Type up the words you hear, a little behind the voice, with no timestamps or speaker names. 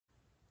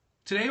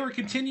Today we're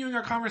continuing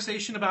our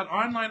conversation about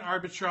online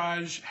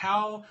arbitrage,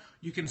 how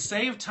you can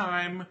save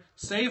time,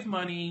 save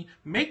money,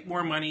 make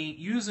more money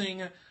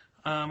using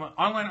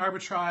online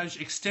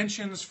arbitrage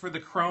extensions for the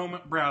Chrome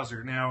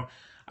browser. Now,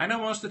 I know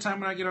most of the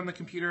time when I get on the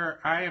computer,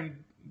 I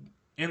am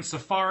in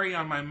Safari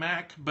on my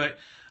Mac, but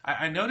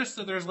I noticed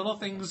that there's little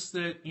things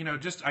that,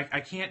 I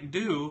can't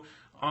do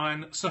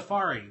on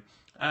Safari.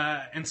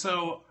 And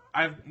so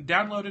I've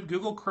downloaded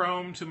Google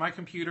Chrome to my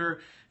computer,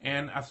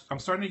 and I'm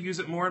starting to use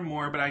it more and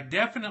more, but I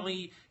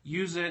definitely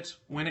use it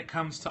when it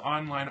comes to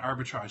online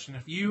arbitrage. And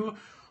if you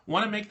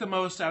want to make the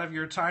most out of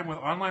your time with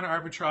online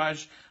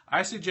arbitrage,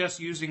 I suggest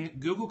using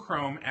Google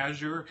Chrome as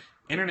your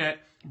internet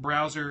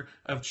browser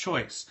of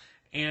choice.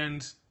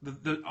 And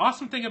the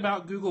awesome thing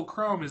about Google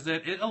Chrome is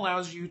that it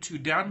allows you to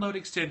download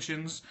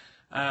extensions.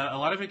 A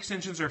lot of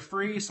extensions are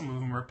free, some of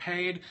them are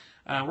paid.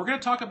 We're going to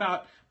talk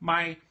about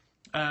my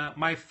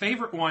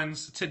favorite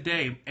ones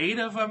today. 8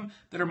 of them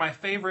that are my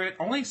favorite.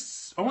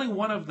 Only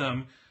one of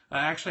them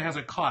actually has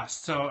a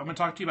cost. So I'm going to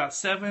talk to you about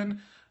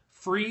 7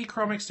 free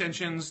Chrome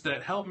extensions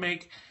that help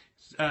make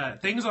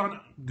things on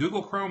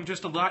Google Chrome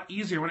just a lot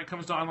easier when it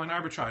comes to online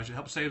arbitrage. It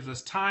helps save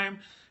us time,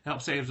 it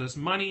helps save us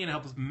money, and it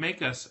helps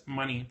make us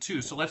money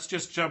too. So let's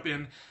just jump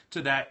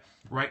into that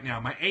right now.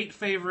 My 8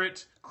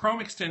 favorite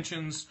Chrome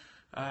extensions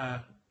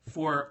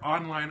for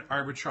online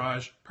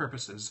arbitrage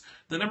purposes.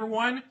 The number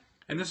 1,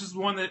 and this is the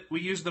one that we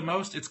use the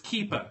most, it's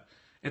Keera.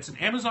 It's an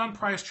Amazon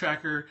price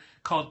tracker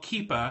called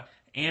Keera,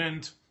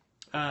 and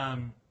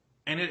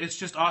it's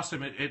just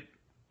awesome. It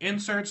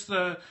inserts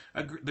the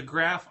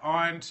graph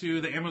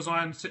onto the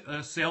Amazon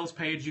sales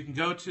page. You can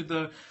go to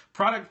the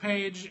product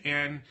page,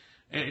 and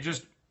it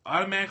just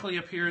automatically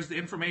appears the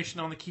information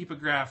on the Keera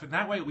graph. And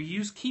that way, we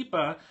use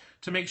Keera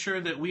to make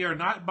sure that we are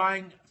not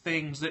buying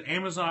things that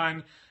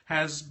Amazon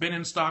has been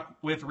in stock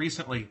with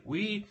recently.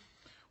 We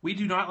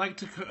do not like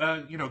to,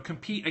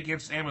 compete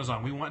against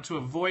Amazon. We want to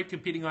avoid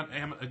competing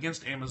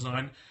against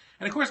Amazon.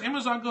 And of course,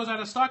 Amazon goes out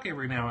of stock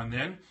every now and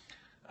then.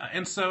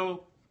 And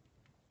so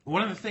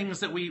one of the things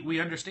that we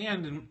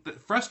understand and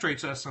that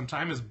frustrates us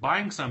sometimes is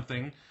buying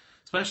something,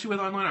 especially with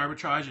online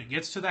arbitrage. It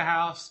gets to the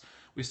house,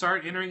 we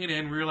start entering it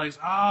in, we realize,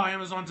 oh,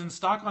 Amazon's in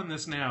stock on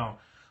this now.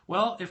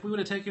 Well, if we would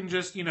have taken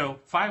just,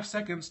 5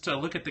 seconds to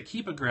look at the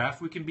Keera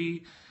graph, we can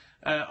be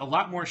a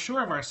lot more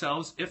sure of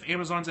ourselves if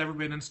Amazon's ever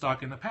been in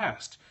stock in the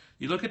past.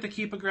 You look at the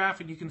Keera graph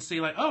and you can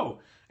see like, oh,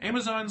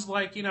 Amazon's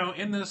like,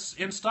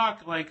 in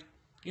stock like,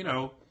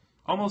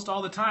 almost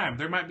all the time.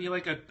 There might be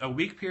like a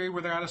week period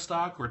where they're out of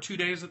stock or 2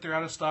 days that they're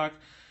out of stock,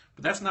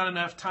 but that's not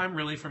enough time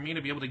really for me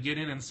to be able to get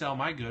in and sell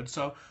my goods.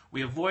 So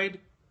we avoid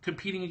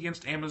competing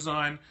against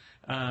Amazon,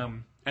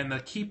 and the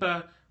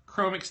Keera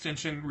Chrome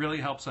extension really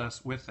helps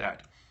us with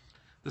that.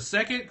 The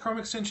second Chrome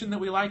extension that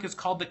we like is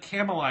called the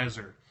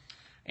Camelizer.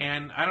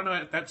 And I don't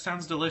know, that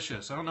sounds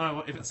delicious. I don't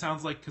know if it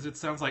sounds like, because it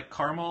sounds like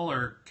caramel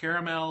or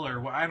caramel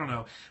or I don't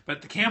know.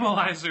 But the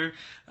Camelizer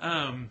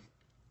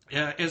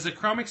is a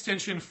Chrome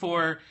extension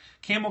for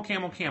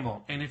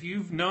camel. And if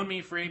you've known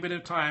me for any bit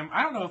of time,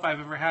 I don't know if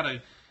I've ever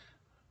had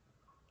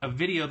a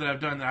video that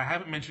I've done that I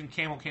haven't mentioned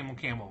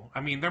camel.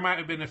 I mean, there might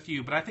have been a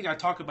few, but I think I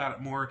talk about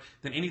it more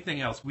than anything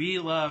else. We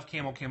love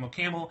camel,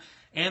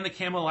 and the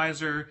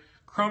Camelizer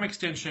Chrome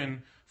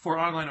extension for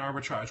online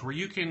arbitrage, where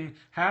you can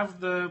have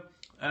the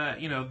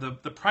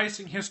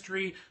pricing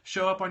history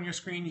show up on your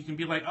screen. You can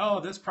be like,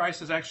 oh, this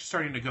price is actually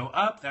starting to go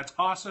up. That's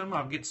awesome.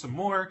 I'll get some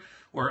more.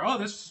 Or, oh,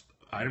 this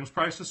item's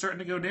price is starting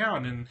to go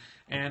down, and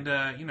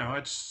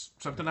it's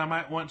something I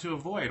might want to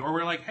avoid. Or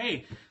we're like,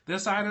 hey,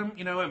 this item,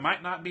 it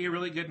might not be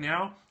really good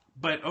now,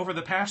 but over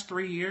the past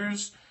 3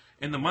 years,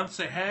 in the months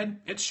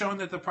ahead, it's shown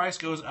that the price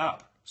goes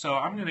up. So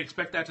I'm going to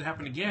expect that to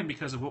happen again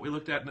because of what we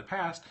looked at in the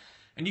past.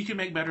 And you can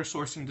make better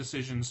sourcing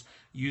decisions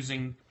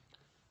using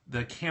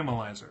the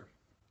Camelizer.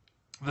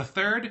 The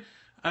third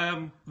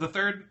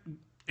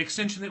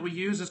extension that we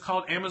use is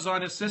called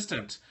Amazon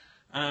Assistant.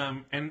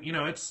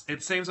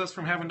 It saves us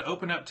from having to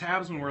open up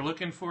tabs when we're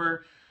looking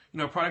for,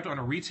 a product on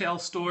a retail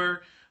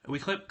store. We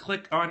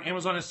click on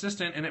Amazon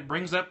Assistant, and it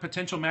brings up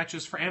potential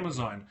matches for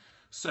Amazon.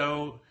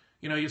 So,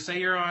 you say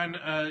you're on,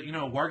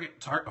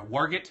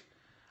 Wargit.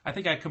 I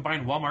think I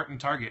combined Walmart and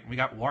Target, and we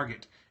got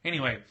Wargit.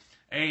 Anyway,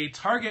 a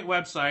Target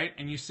website,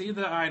 and you see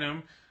the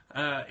item,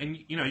 and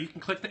you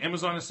can click the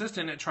Amazon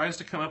Assistant, and it tries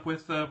to come up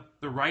with the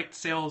right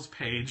sales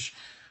page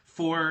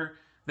for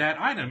that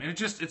item, and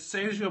it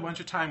saves you a bunch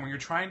of time when you're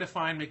trying to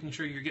making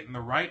sure you're getting the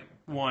right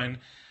one.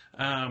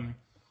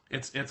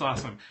 It's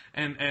awesome.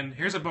 And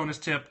here's a bonus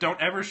tip: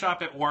 don't ever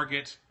shop at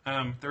Wargit.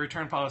 The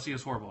return policy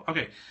is horrible.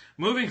 Okay,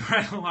 moving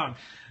right along.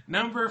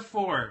 Number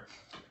 4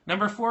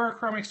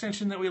 Chrome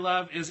extension that we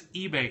love is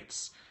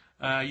Ebates.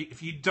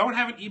 If you don't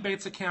have an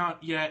Ebates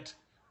account yet,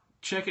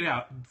 check it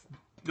out.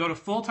 Go to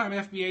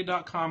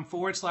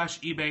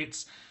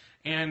fulltimefba.com/Ebates,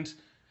 and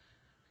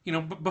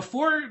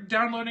before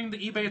downloading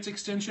the Ebates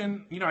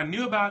extension, I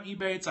knew about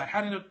Ebates. I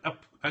had an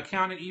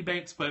account at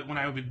Ebates, but when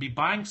I would be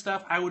buying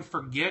stuff, I would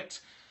forget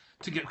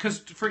to because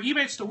for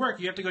Ebates to work,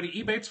 you have to go to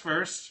Ebates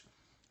first,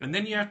 and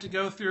then you have to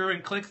go through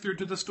and click through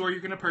to the store you're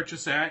going to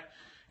purchase at,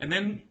 And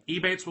then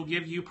Ebates will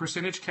give you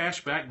percentage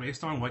cash back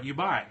based on what you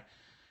buy.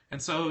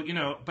 And so,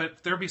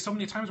 but there'd be so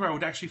many times where I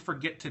would actually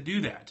forget to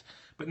do that.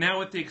 But now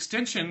with the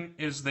extension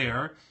is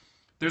there,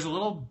 there's a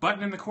little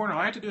button in the corner. All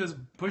I have to do is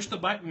push the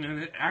button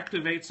and it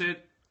activates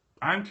it.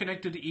 I'm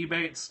connected to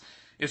Ebates.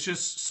 It's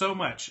just so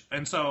much.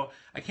 And so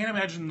I can't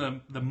imagine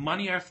the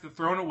money I've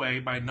thrown away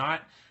by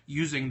not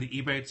using the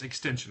Ebates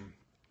extension.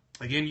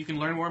 Again, you can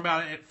learn more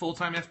about it at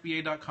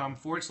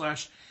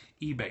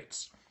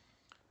fulltimefba.com/Ebates.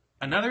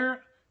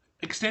 Another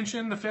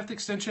extension, the fifth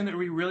extension that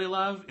we really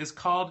love, is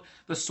called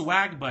the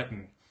swag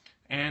button.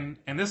 And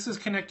this is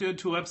connected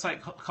to a website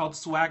called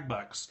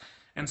Swagbucks.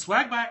 And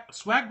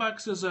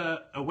Swagbucks is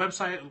a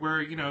website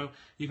where, you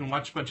can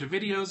watch a bunch of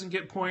videos and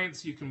get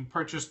points. You can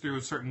purchase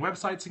through certain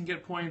websites and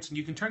get points. And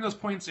you can turn those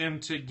points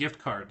into gift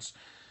cards.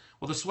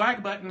 Well, the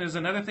swag button is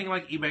another thing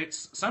like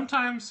Ebates.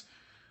 Sometimes,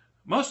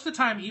 most of the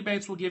time,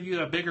 Ebates will give you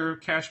a bigger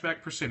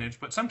cashback percentage.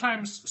 But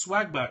sometimes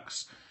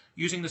Swagbucks,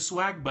 using the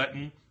swag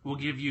button, will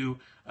give you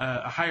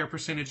a higher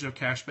percentage of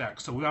cash back.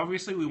 So we want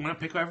to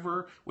pick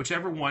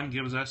whichever one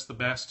gives us the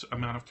best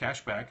amount of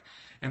cash back.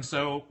 And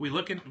so we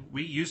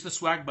use the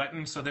swag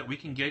button so that we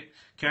can get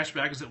cash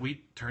bags that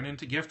we turn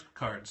into gift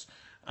cards.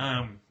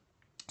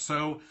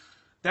 So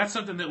that's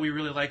something that we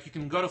really like. You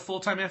can go to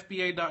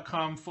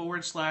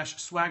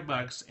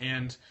fulltimefba.com/swagbucks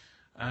and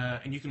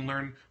you can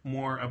learn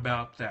more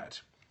about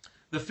that.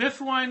 The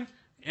fifth one,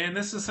 and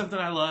this is something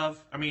I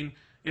love. I mean,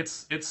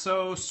 it's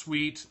so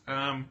sweet.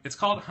 It's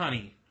called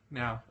Honey.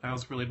 Now, that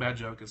was a really bad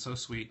joke. It's so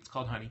sweet. It's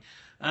called Honey.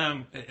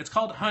 It's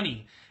called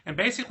Honey. And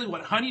basically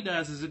what Honey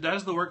does is it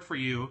does the work for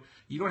you.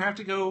 You don't have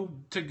to go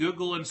to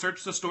Google and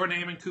search the store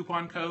name and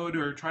coupon code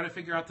or try to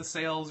figure out the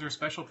sales or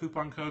special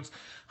coupon codes.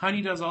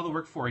 Honey does all the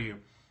work for you.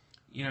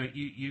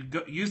 You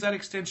use that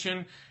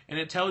extension and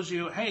it tells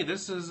you, hey,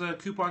 this is a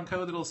coupon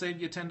code that'll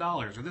save you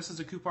 $10, or this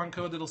is a coupon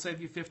code that'll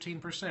save you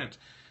 15%.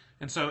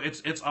 And so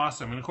it's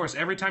awesome. And of course,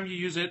 every time you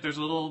use it, there's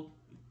a little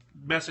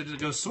message that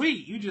goes,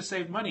 sweet, you just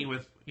saved money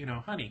with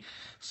Honey.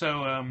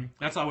 So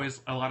that's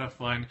always a lot of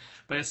fun.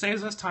 But it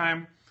saves us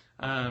time,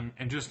 and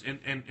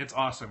it's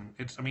awesome.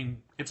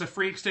 It's a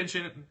free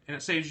extension and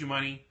it saves you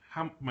money.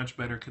 How much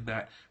better could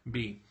that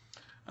be?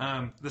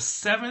 The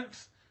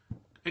seventh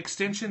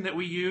extension that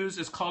we use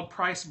is called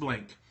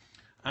PriceBlink.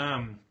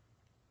 And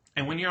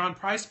when you're on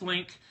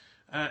PriceBlink,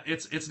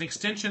 it's an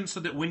extension so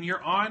that when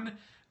you're on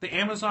the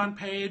Amazon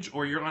page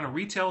or you're on a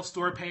retail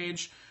store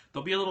page,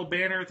 there'll be a little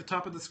banner at the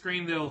top of the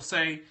screen that'll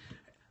say,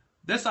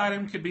 this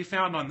item could be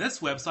found on this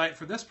website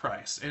for this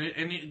price. And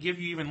it give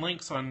you even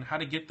links on how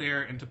to get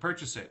there and to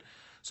purchase it.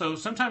 So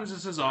sometimes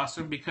this is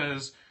awesome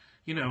because,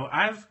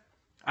 I've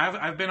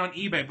been on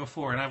eBay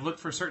before and I've looked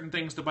for certain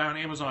things to buy on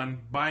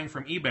Amazon buying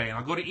from eBay. And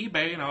I'll go to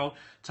eBay and I'll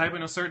type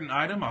in a certain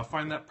item. I'll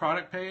find that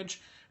product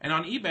page. And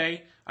on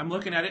eBay, I'm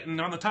looking at it and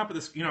on the top of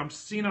this, I'm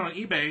seeing it on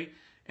eBay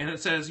and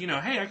it says,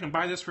 hey, I can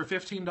buy this for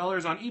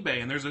 $15 on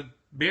eBay. And there's a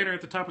banner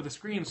at the top of the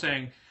screen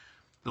saying,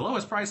 the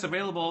lowest price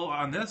available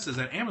on this is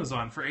at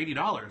Amazon for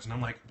 $80. And I'm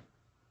like,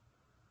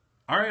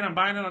 all right, I'm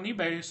buying it on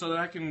eBay so that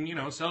I can,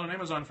 sell it on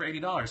Amazon for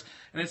 $80.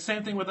 And it's the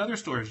same thing with other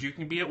stores. You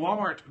can be at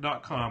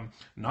Walmart.com,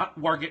 not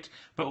Wargit,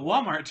 but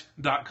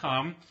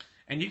Walmart.com,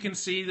 and you can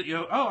see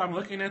that, oh, I'm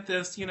looking at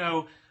this,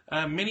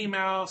 Minnie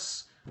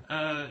Mouse,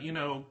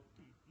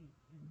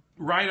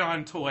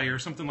 ride-on toy or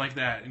something like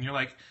that. And you're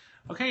like,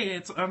 okay,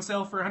 it's on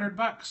sale for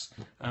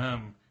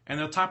 $100. And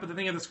the top of the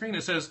thing on the screen,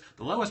 it says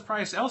the lowest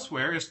price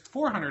elsewhere is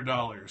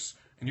 $400.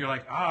 And you're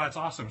like, oh, it's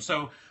awesome.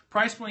 So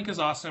PriceBlink is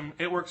awesome.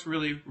 It works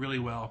really, really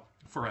well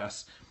for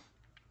us.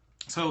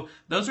 So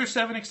those are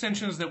 7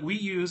 extensions that we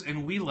use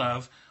and we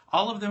love.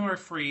 All of them are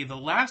free. The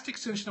last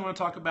extension I want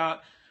to talk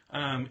about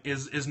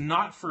is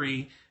not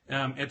free.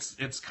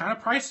 It's kind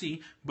of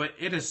pricey, but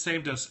it has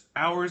saved us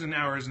hours and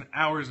hours and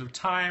hours of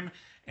time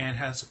and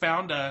has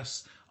found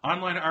us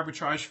online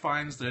arbitrage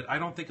finds that I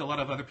don't think a lot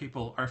of other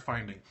people are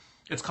finding.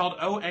 It's called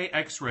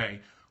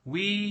OAXray.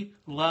 We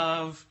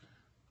love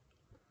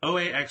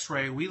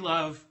OAXray. We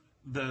love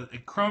the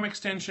Chrome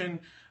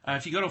extension.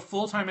 If you go to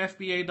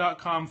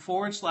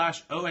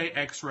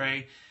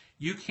fulltimefba.com/OAXray,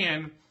 you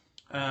can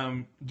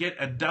get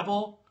a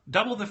double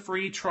the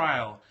free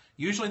trial.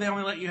 Usually they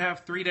only let you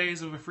have 3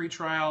 days of a free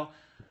trial,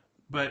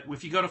 but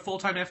if you go to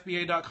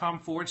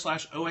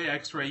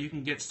fulltimefba.com/OAXray, you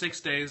can get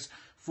 6 days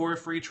for a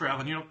free trial.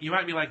 And you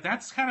might be like,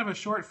 that's kind of a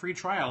short free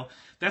trial.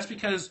 That's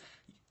because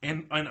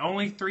in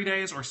only 3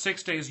 days or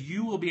 6 days,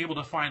 you will be able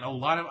to find a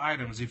lot of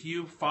items. If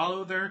you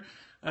follow their,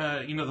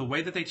 the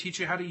way that they teach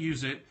you how to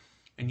use it,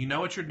 and you know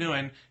what you're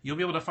doing, you'll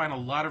be able to find a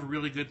lot of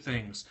really good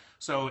things.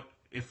 So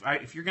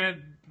if you're going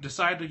to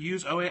decide to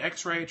use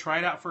OAXray, try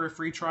it out for a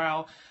free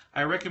trial.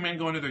 I recommend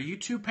going to their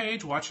YouTube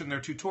page, watching their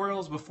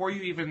tutorials before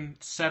you even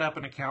set up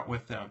an account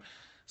with them.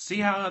 See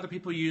how other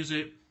people use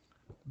it.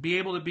 Be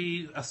able to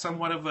be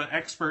somewhat of an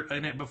expert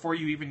in it before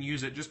you even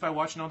use it, just by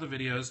watching all the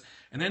videos,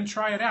 and then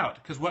try it out.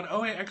 Because what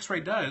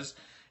OAXray does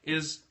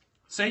is,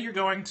 say you're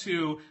going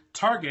to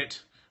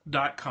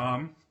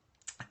Target.com,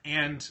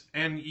 and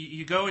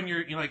you go and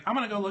you're like, I'm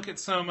going to go look at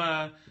some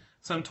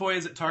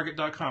toys at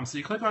Target.com. So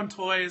you click on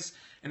toys,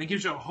 and it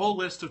gives you a whole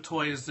list of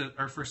toys that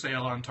are for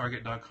sale on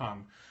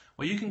Target.com.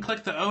 Well, you can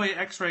click the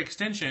OAXray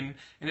extension,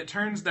 and it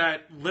turns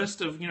that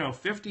list of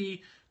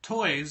 50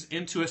 toys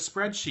into a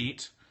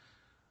spreadsheet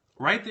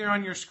right there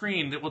on your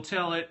screen that will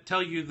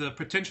tell you the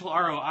potential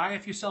ROI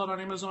if you sell it on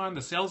Amazon,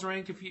 the sales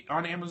rank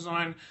on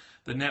Amazon,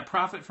 the net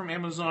profit from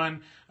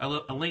Amazon, a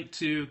link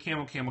to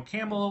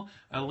Camel,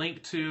 a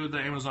link to the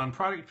Amazon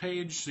product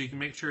page so you can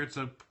make sure it's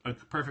a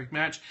perfect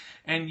match,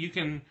 and you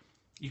can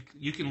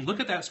look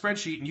at that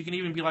spreadsheet and you can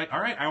even be like, all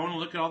right, I want to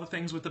look at all the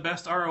things with the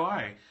best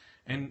ROI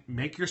and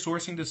make your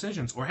sourcing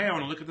decisions. Or hey, I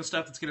want to look at the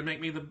stuff that's going to make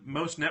me the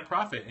most net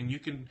profit, and you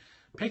can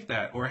pick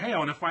that. Or hey, I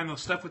want to find the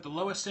stuff with the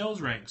lowest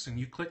sales ranks, and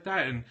you click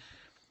that, and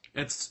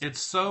it's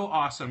so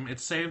awesome.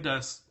 It's saved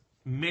us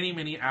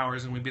many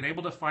hours, and we've been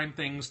able to find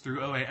things through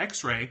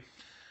OAXray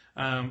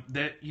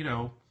that you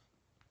know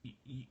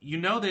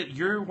that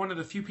you're one of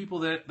the few people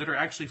that are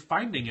actually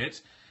finding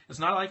it. It's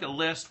not like a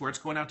list where it's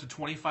going out to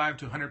 25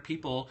 to 100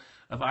 people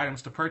of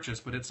items to purchase,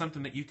 but it's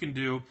something that you can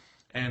do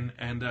and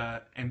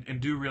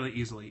do really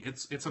easily.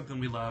 It's something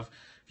we love.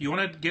 If you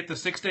want to get the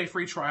 6-day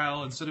free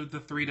trial instead of the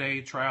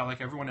 3-day trial like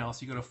everyone else,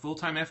 you go to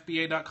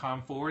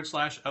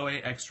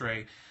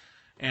fulltimefba.com/OAXray.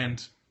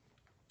 And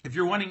if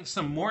you're wanting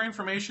some more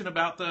information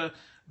about the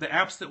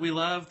apps that we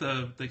love,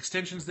 the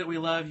extensions that we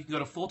love, you can go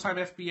to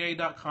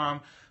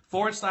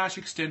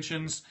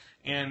fulltimefba.com/extensions,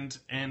 and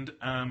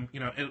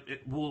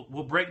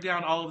we'll break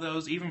down all of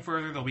those even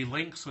further. There'll be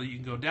links so you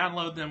can go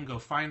download them, go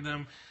find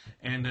them,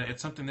 and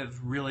it's something that's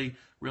really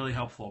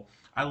helpful.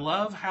 I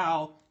love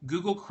how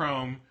Google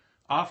Chrome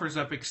offers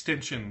up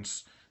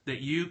extensions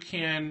that you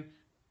can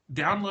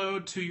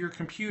download to your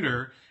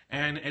computer,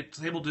 and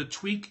it's able to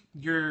tweak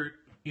your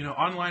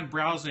online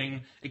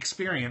browsing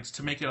experience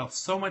to make it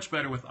so much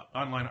better with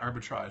online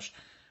arbitrage.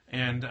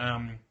 And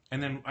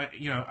then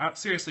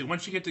seriously,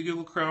 once you get to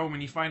Google Chrome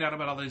and you find out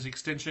about all these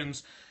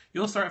extensions,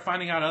 you'll start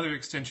finding out other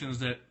extensions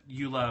that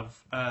you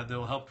love that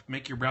will help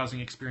make your browsing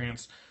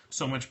experience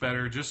so much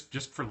better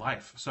just for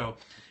life. So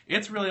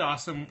it's really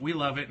awesome. We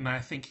love it, and I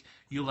think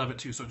you'll love it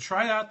too. So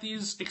try out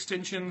these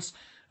extensions.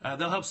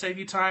 They'll help save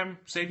you time,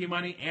 save you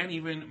money, and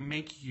even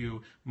make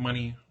you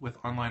money with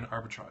online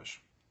arbitrage.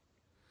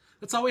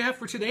 That's all we have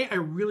for today. I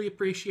really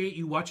appreciate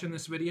you watching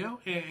this video,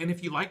 and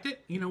if you liked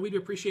it, we'd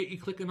appreciate you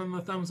clicking on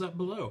the thumbs up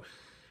below.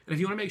 And if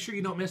you want to make sure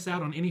you don't miss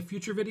out on any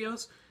future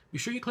videos, be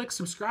sure you click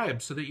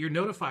subscribe so that you're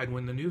notified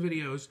when the new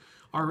videos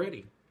are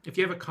ready. If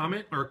you have a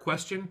comment or a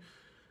question,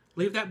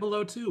 leave that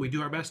below too. We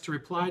do our best to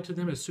reply to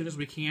them as soon as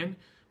we can.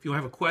 If you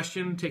have a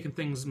question, taking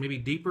things maybe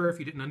deeper, if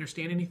you didn't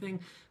understand anything,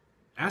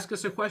 ask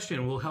us a question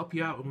and we'll help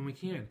you out when we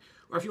can.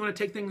 Or if you want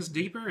to take things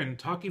deeper and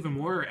talk even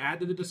more or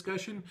add to the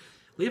discussion,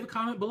 leave a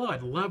comment below.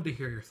 I'd love to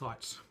hear your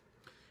thoughts.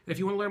 And if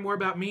you want to learn more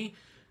about me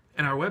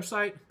and our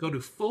website, go to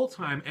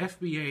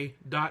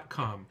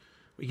fulltimefba.com.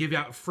 We give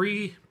out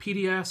free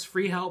PDFs,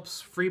 free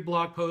helps, free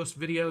blog posts,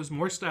 videos,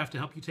 more stuff to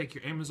help you take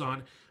your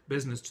Amazon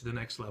business to the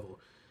next level.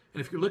 And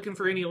if you're looking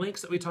for any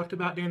links that we talked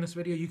about during this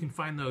video, you can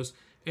find those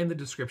in the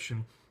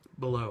description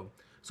below.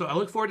 So I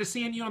look forward to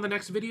seeing you on the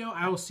next video.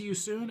 I will see you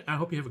soon. I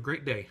hope you have a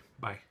great day.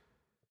 Bye.